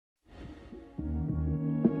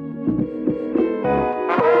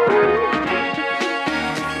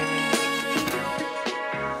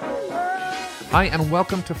Hi, and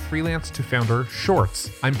welcome to Freelance to Founder Shorts.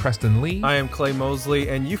 I'm Preston Lee. I am Clay Mosley,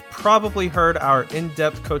 and you've probably heard our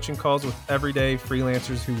in-depth coaching calls with everyday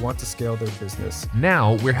freelancers who want to scale their business.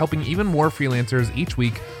 Now, we're helping even more freelancers each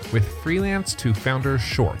week with Freelance to Founder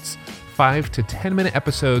Shorts, 5 to 10 minute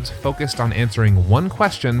episodes focused on answering one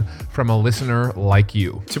question from a listener like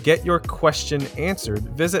you. To get your question answered,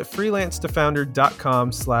 visit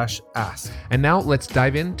freelancetofounder.com/ask. And now let's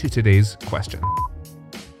dive into today's question.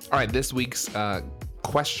 All right, this week's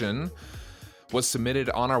question was submitted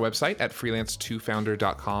on our website at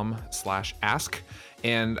freelancetofounder.com/ask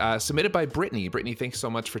and submitted by Brittany. Brittany, thanks so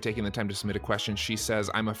much for taking the time to submit a question. She says,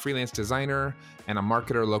 I'm a freelance designer and a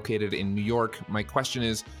marketer located in New York. My question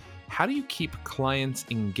is, how do you keep clients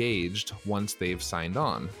engaged once they've signed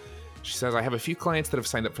on? She says, I have a few clients that have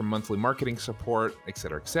signed up for monthly marketing support, et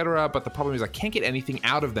cetera, but the problem is I can't get anything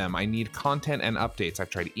out of them. I need content and updates. I've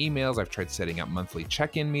tried emails, I've tried setting up monthly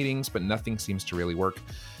check-in meetings, but nothing seems to really work.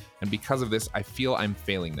 And because of this, I feel I'm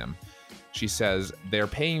failing them. She says, they're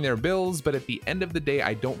paying their bills, but at the end of the day,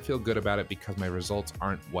 I don't feel good about it because my results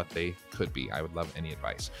aren't what they could be. I would love any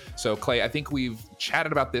advice. So Clay, I think we've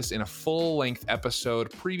chatted about this in a full-length episode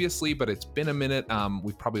previously, but it's been a minute.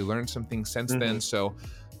 We've probably learned some things since then. So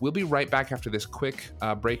we'll be right back after this quick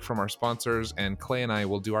break from our sponsors, and Clay and I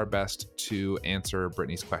will do our best to answer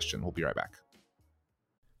Brittany's question. We'll be right back.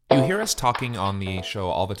 You hear us talking on the show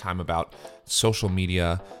all the time about social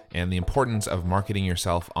media and the importance of marketing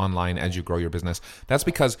yourself online as you grow your business. That's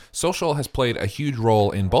because social has played a huge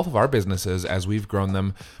role in both of our businesses as we've grown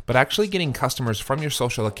them, but actually getting customers from your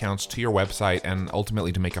social accounts to your website and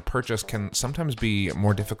ultimately to make a purchase can sometimes be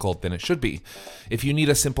more difficult than it should be. If you need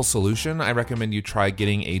a simple solution, I recommend you try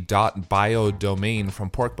getting a .bio domain from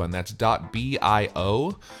Porkbun. That's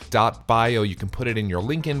 .bio. .bio. You can put it in your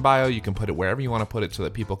LinkedIn bio. You can put it wherever you want to put it so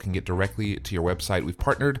that people can get directly to your website. We've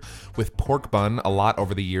partnered with Porkbun a lot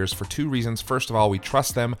over the years for two reasons. First of all, we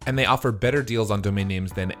trust them, and they offer better deals on domain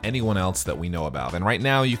names than anyone else that we know about. And right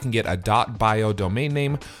now, you can get a .bio domain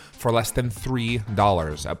name for less than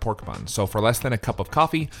 $3 at Porkbun. So for less than a cup of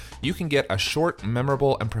coffee, you can get a short,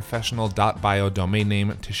 memorable, and professional .bio domain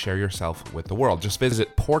name to share yourself with the world. Just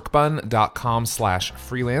visit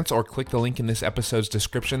porkbun.com/freelance or click the link in this episode's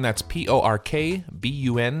description. That's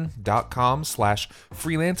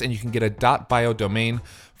porkbun.com/freelance, and you can get a .bio domain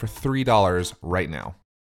for $3 right now.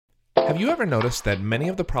 Have you ever noticed that many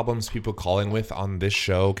of the problems people call in with on this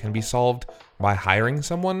show can be solved by hiring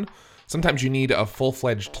someone? Sometimes you need a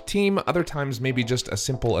full-fledged team, other times maybe just a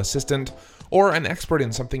simple assistant or an expert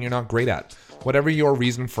in something you're not great at. Whatever your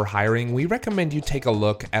reason for hiring, we recommend you take a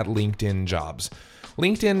look at LinkedIn Jobs.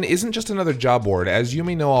 LinkedIn isn't just another job board. As you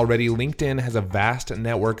may know already, LinkedIn has a vast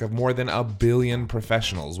network of more than 1 billion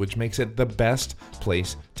professionals, which makes it the best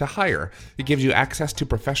place to hire. It gives you access to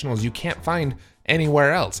professionals you can't find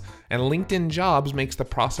anywhere else. And LinkedIn Jobs makes the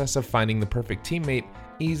process of finding the perfect teammate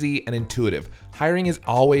easy and intuitive. Hiring is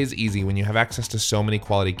always easy when you have access to so many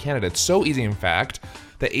quality candidates. So easy, in fact,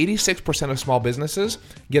 that 86% of small businesses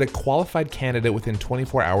get a qualified candidate within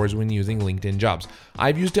 24 hours when using LinkedIn Jobs.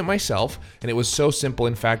 I've used it myself, and it was so simple.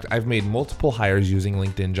 In fact, I've made multiple hires using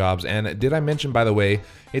LinkedIn Jobs. And did I mention, by the way,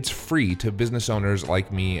 it's free to business owners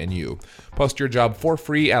like me and you. Post your job for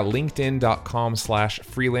free at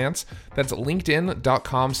linkedin.com/freelance. That's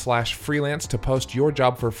linkedin.com/freelance to post your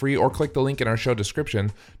job for free, or click the link in our show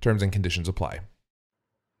description. Terms and conditions apply.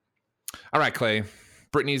 All right, Clay.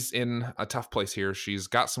 Brittany's in a tough place here. She's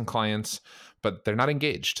got some clients, but they're not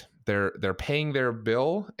engaged. They're paying their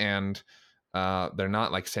bill, and they're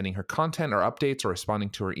not like sending her content or updates or responding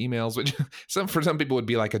to her emails, which for some people would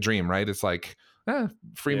be like a dream, right? It's like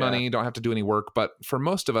free money, don't have to do any work. But for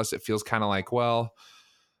most of us, it feels kind of like, well,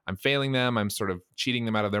 I'm failing them. I'm sort of cheating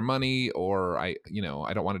them out of their money, or I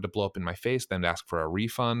don't want it to blow up in my face, them to ask for a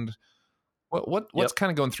refund. What's kind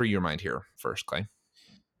of going through your mind here first, Clay?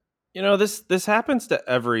 You know, this happens to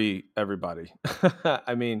everybody.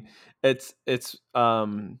 I mean, it's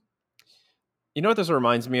you know what this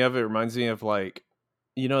reminds me of? It reminds me of, like,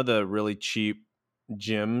 the really cheap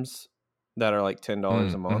gyms that are like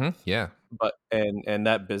 $10 a month. Yeah. But and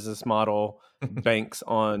that business model banks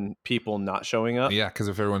on people not showing up. Yeah, because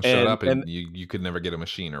if everyone showed up, And you could never get a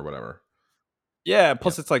machine or whatever. yeah,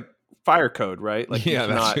 plus it's like fire code, right? Like, you Yeah,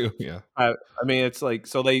 that's cannot. true. Yeah. I mean, it's like,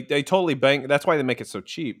 so they totally bank. That's why they make it so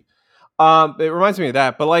cheap. It reminds me of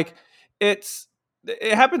that, but like, it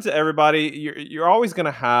happens to everybody. You're always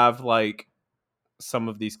gonna have like some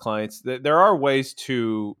of these clients. There are ways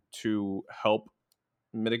to help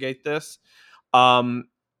mitigate this.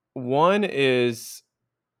 One is,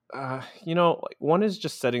 one is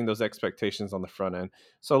just setting those expectations on the front end.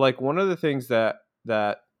 So like, one of the things that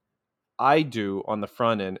I do on the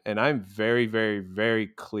front end, and I'm very, very, very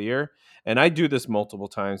clear, and I do this multiple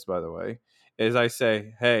times, by the way, is I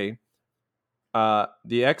say, hey,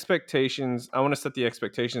 the expectations, I want to set the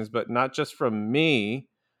expectations, but not just from me,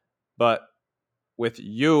 but with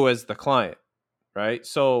you as the client, right?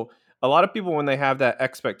 So a lot of people, when they have that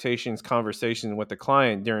expectations conversation with the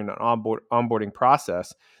client during an onboarding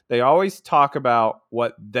process, they always talk about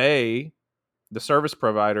what they, the service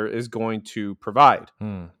provider, is going to provide,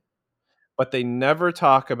 but they never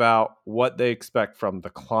talk about what they expect from the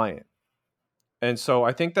client. And so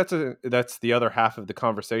I think that's the other half of the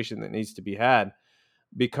conversation that needs to be had,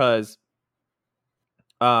 because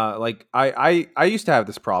like I used to have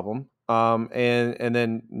this problem, and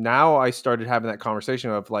then now I started having that conversation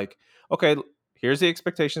of like, okay, here's the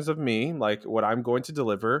expectations of me, like what I'm going to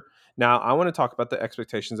deliver. Now I want to talk about the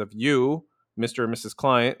expectations of you, Mr. and Mrs.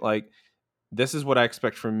 Client. Like, this is what I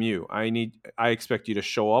expect from you. I expect you to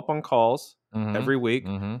show up on calls every week.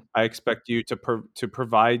 I expect you to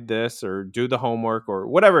provide this or do the homework or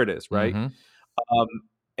whatever it is, right? Um,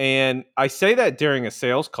 and I say that during a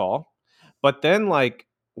sales call, but then like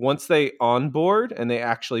once they onboard and they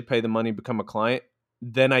actually pay the money, become a client,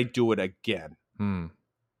 then I do it again.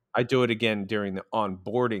 I do it again during the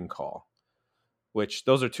onboarding call, which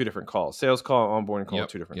those are two different calls. Sales call and onboarding call are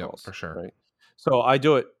two different calls, for sure. right? So I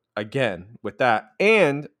do it again with that,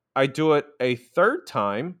 and I do it a third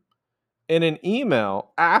time in an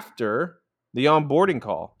email after the onboarding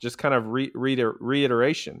call, just kind of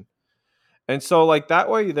reiteration. And so like that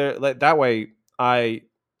way I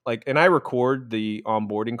like, and I record the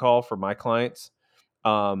onboarding call for my clients.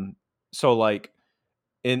 So like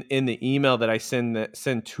in the email that I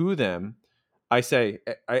send to them, I say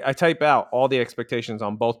I type out all the expectations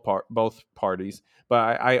on both parties,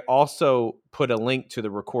 but I also put a link to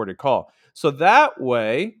the recorded call. So that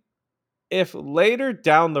way, if later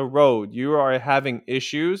down the road you are having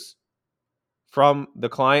issues from the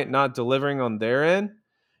client not delivering on their end,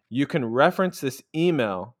 you can reference this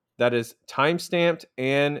email that is timestamped,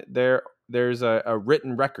 and there's a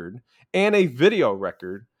written record and a video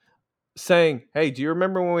record saying, "Hey, do you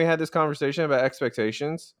remember when we had this conversation about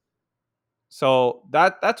expectations?" So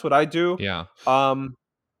that's what I do. Yeah.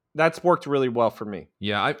 That's worked really well for me.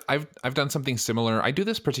 Yeah, I've done something similar. I do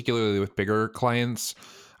this particularly with bigger clients.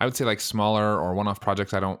 I would say like smaller or one-off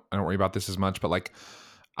projects. I don't worry about this as much, but like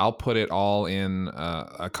I'll put it all in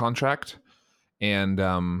a contract, and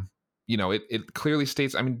it clearly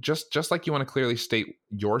states. I mean, just like you want to clearly state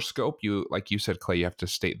your scope, you, like you said, Clay, you have to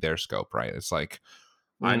state their scope, right? It's like,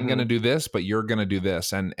 I'm going to do this, but you're going to do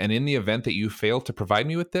this. And in the event that you fail to provide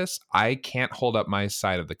me with this, I can't hold up my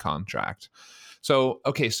side of the contract. So,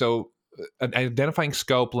 okay, so identifying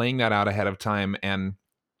scope, laying that out ahead of time and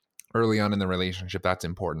early on in the relationship, that's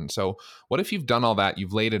important. So what if you've done all that,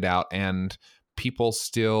 you've laid it out, and people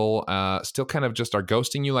still kind of just are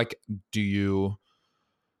ghosting you? Like,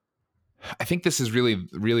 I think this is really,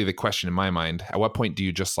 really the question in my mind. At what point do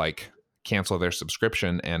you just like cancel their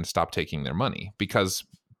subscription and stop taking their money? Because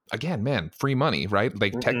again, man, free money, right?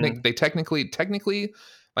 Like technically,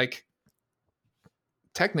 like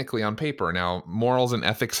technically on paper, now morals and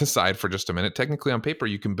ethics aside for just a minute, technically on paper,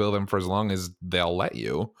 you can bill them for as long as they'll let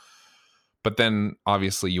you. But then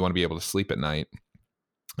obviously you want to be able to sleep at night,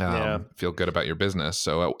 feel good about your business.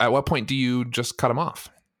 So at what point do you just cut them off?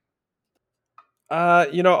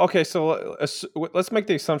 Okay, so let's make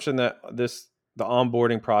the assumption that the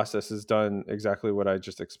onboarding process is done exactly what I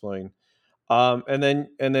just explained. And then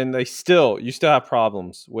you still have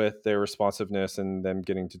problems with their responsiveness and them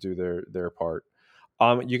getting to do their part.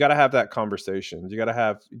 You got to have that conversation. You got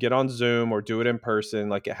to get on Zoom or do it in person.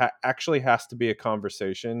 Like it actually has to be a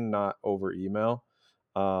conversation, not over email,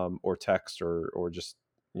 or text or just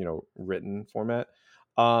written format.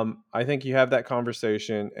 I think you have that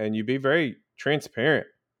conversation and you be very transparent,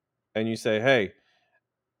 and you say, "Hey,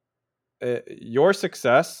 your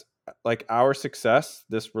success, like our success,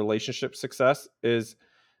 this relationship success, is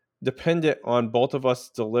dependent on both of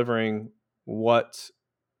us delivering what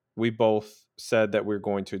we both said that we're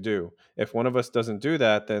going to do. If one of us doesn't do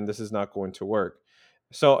that, then this is not going to work."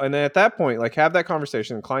 So, and then at that point, like have that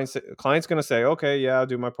conversation. Client's going to say, "Okay, yeah, I'll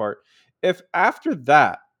do my part." If after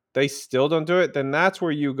that they still don't do it, then that's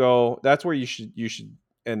where you go. That's where you should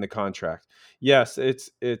end the contract. Yes,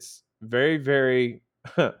 it's very, very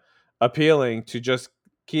appealing to just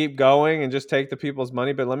keep going and just take the people's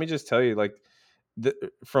money. But let me just tell you, like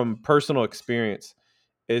from personal experience,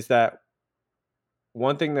 is that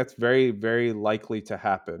one thing that's very, very likely to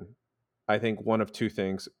happen, I think one of two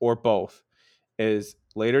things or both, is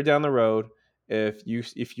later down the road,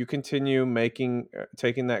 if you continue making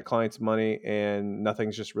taking that client's money and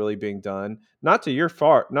nothing's just really being done, not to your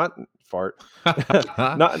fault, not fart,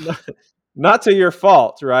 not, not not to your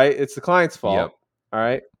fault, right? It's the client's Yep. fault. All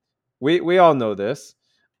right, we all know this.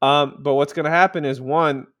 But what's going to happen is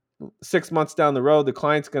 6 months down the road, the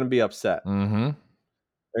client's going to be upset. Mm-hmm.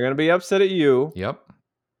 They're going to be upset at you. Yep.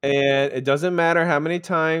 And it doesn't matter how many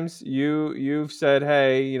times you've said,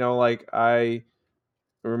 hey, like I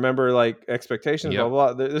remember like expectations, Yep. blah,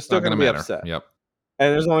 blah, blah. They're still Not going gonna to be matter. upset. Yep.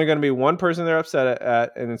 And there's only going to be one person they're upset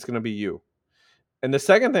at, and it's going to be you. And the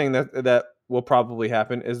second thing that will probably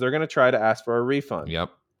happen is they're going to try to ask for a refund. Yep.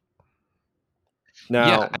 Now,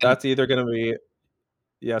 Yeah, that's either going to be,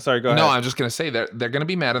 yeah, sorry, go ahead. No, I'm just gonna say they're gonna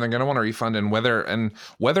be mad and they're gonna want a refund, and whether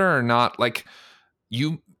or not, like,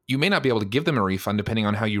 you may not be able to give them a refund depending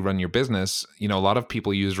on how you run your business. A lot of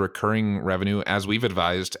people use recurring revenue, as we've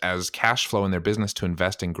advised, as cash flow in their business to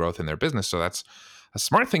invest in growth in their business. So that's a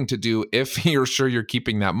smart thing to do if you're sure you're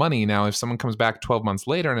keeping that money. Now, if someone comes back 12 months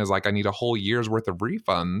later and is like, I need a whole year's worth of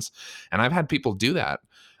refunds, and I've had people do that,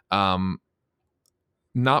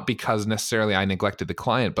 not because necessarily I neglected the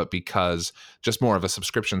client, but because just more of a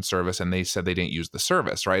subscription service, and they said they didn't use the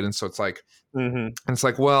service, right? And so it's like,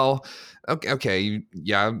 well, okay,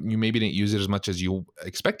 yeah, you maybe didn't use it as much as you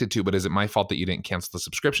expected to, but is it my fault that you didn't cancel the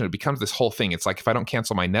subscription? It becomes this whole thing. It's like, if I don't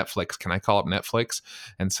cancel my Netflix, can I call up Netflix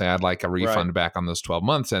and say I'd like a refund back on those 12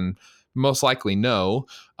 months? And most likely no.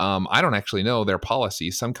 I don't actually know their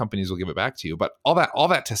policy. Some companies will give it back to you, but all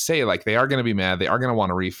that to say, like, they are going to be mad. They are going to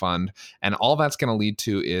want a refund, and all that's going to lead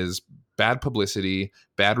to is bad publicity,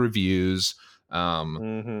 bad reviews,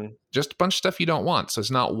 just a bunch of stuff you don't want. So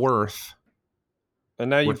it's not worth. And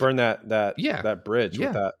now you burn that bridge Yeah.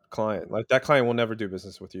 with that client. Like, that client will never do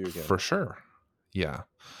business with you again. For sure. Yeah.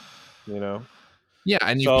 Yeah,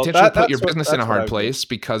 and you So potentially put your business in a hard place,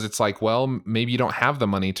 because it's like, well, maybe you don't have the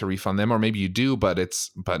money to refund them, or maybe you do, but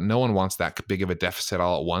no one wants that big of a deficit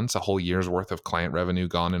all at once. A whole year's worth of client revenue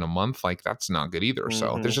gone in a month, like, that's not good either.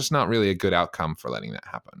 So there's just not really a good outcome for letting that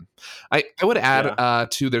happen. I would add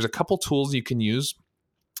there's a couple tools you can use.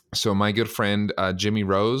 So my good friend Jimmy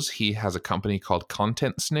Rose, he has a company called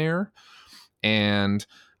Content Snare, and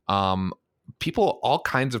people, all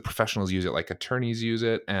kinds of professionals use it, like attorneys use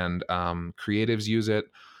it, and creatives use it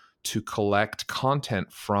to collect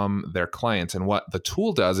content from their clients. And what the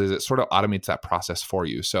tool does is it sort of automates that process for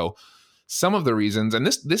you. So some of the reasons, and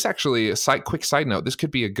this actually, quick side note, this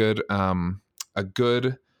could be a good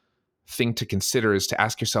thing to consider, is to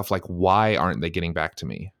ask yourself, like, why aren't they getting back to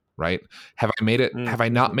me? Right? Have I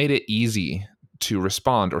not made it easy to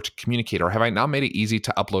respond or to communicate, or have I not made it easy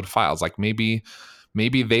to upload files? Like, maybe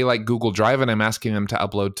they like Google Drive and I'm asking them to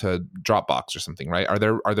upload to Dropbox or something, right? Are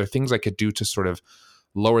there things I could do to sort of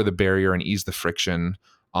lower the barrier and ease the friction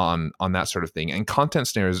on that sort of thing? And Content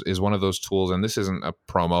Snare is one of those tools, and this isn't a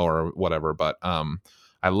promo or whatever, but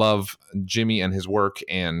I love Jimmy and his work,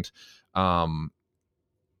 and Content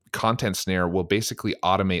Snare will basically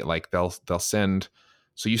automate, like, they'll send,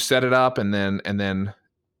 so you set it up, and then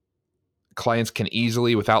clients can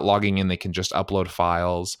easily, without logging in, they can just upload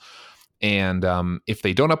files. And if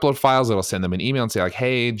they don't upload files, it'll send them an email and say, like,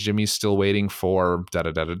 hey, Jimmy's still waiting for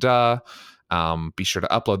da-da-da-da-da. Be sure to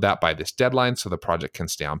upload that by this deadline so the project can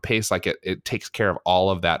stay on pace. Like, it takes care of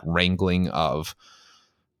all of that wrangling of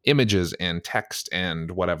images and text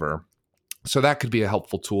and whatever. So that could be a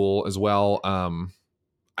helpful tool as well.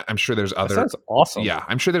 I'm sure there's other. That sounds awesome. Yeah,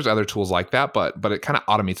 I'm sure there's other tools like that, but it kind of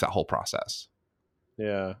automates that whole process.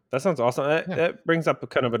 Yeah, that sounds awesome. That brings up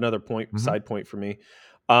kind of another point, side point for me.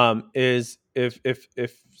 Is if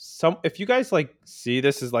you guys like see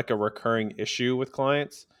this as like a recurring issue with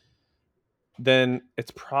clients, then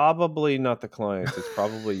it's probably not the clients, it's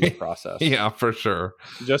probably your process. Yeah, for sure.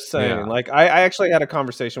 Just saying. Yeah. Like, I actually had a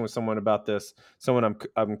conversation with someone about this, someone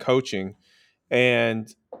I'm coaching, and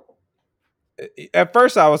at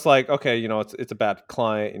first I was like, okay, it's a bad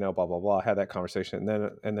client, blah blah blah. I had that conversation,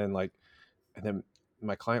 and then my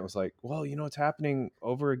client was like, well, it's happening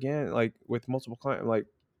over again, like with multiple clients. I'm like,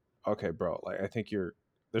 okay, bro, like, I think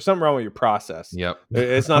there's something wrong with your process. Yep.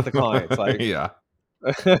 It's not the clients. Like, yeah.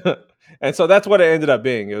 And so that's what it ended up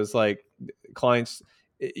being. It was like, clients,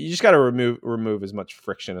 you just got to remove as much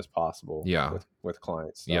friction as possible. Yeah. With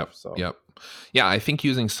clients. Yep. So. Yep. Yeah. I think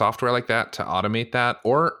using software like that to automate that,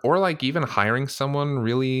 or like even hiring someone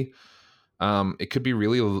really, it could be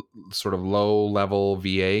really sort of low level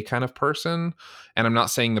VA kind of person. And I'm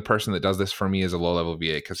not saying the person that does this for me is a low level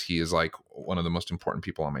VA, because he is like one of the most important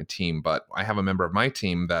people on my team. But I have a member of my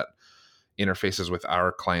to interfaces with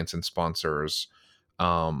our clients and sponsors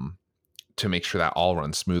to make sure that all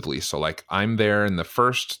runs smoothly. So like I'm there in the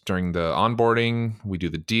first during the onboarding, we do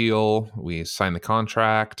the deal, we sign the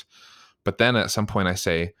contract, but then at some point I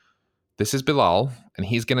say, this is Bilal, and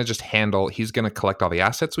he's going to collect all the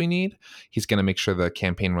assets we need. He's going to make sure the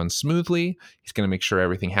campaign runs smoothly. He's going to make sure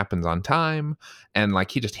everything happens on time. And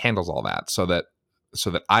like, he just handles all that so that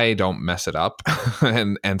I don't mess it up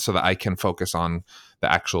and so that I can focus on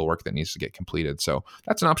the actual work that needs to get completed. So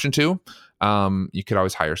that's an option too. You could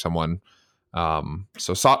always hire someone.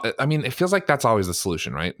 It feels like that's always the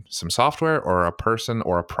solution, right? Some software or a person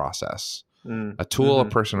or a process. A tool, a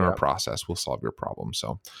person, or a process will solve your problem.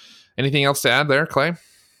 So anything else to add there, Clay?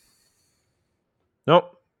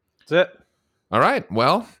 Nope. That's it. All right.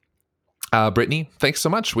 Well, Brittany, thanks so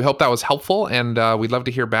much. We hope that was helpful, and we'd love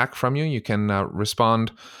to hear back from you. You can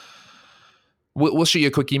respond. We'll shoot you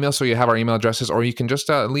a quick email so you have our email addresses, or you can just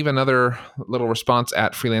leave another little response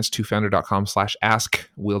at freelance2founder.com/ask.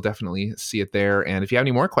 We'll definitely see it there. And if you have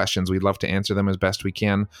any more questions, we'd love to answer them as best we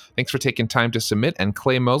can. Thanks for taking time to submit. And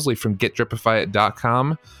Clay Mosley from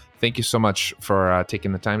getdripify.com, thank you so much for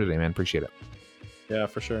taking the time today, man. Appreciate it. Yeah,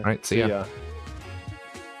 for sure. All right, see ya.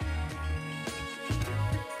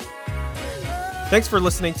 Thanks for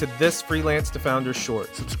listening to this Freelance to Founder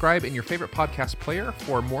short. Subscribe in your favorite podcast player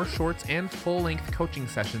for more shorts and full-length coaching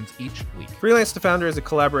sessions each week. Freelance to Founder is a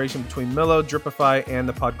collaboration between Millo, Dripify, and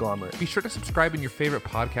the Podglomerate. Be sure to subscribe in your favorite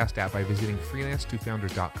podcast app by visiting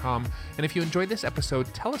freelance2founder.com. And if you enjoyed this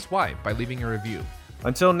episode, tell us why by leaving a review.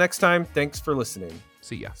 Until next time, thanks for listening.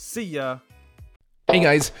 See ya. See ya. Hey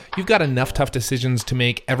guys, you've got enough tough decisions to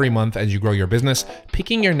make every month as you grow your business.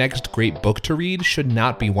 Picking your next great book to read should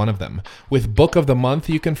not be one of them. With Book of the Month,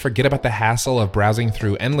 you can forget about the hassle of browsing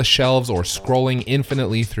through endless shelves or scrolling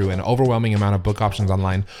infinitely through an overwhelming amount of book options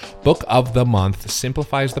online. Book of the Month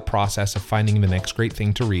simplifies the process of finding the next great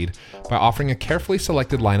thing to read by offering a carefully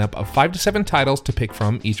selected lineup of 5 to 7 titles to pick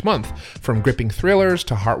from each month. From gripping thrillers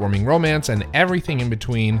to heartwarming romance and everything in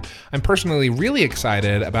between, I'm personally really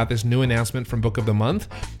excited about this new announcement from Book of the Month,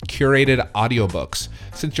 curated audiobooks.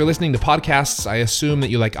 Since you're listening to podcasts, I assume that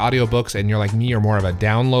you like audiobooks and you're like me, you're more of a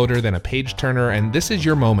downloader than a page turner, and this is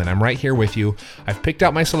your moment. I'm right here with you. I've picked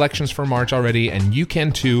out my selections for March already, and you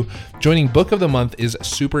can too. Joining Book of the Month is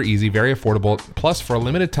super easy, very affordable. Plus, for a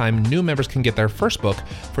limited time, new members can get their first book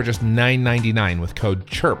for just $9.99 with code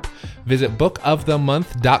CHIRP. Visit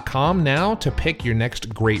bookofthemonth.com now to pick your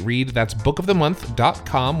next great read. That's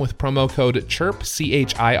bookofthemonth.com with promo code CHIRP,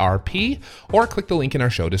 CHIRP, or click the link in our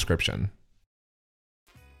show description.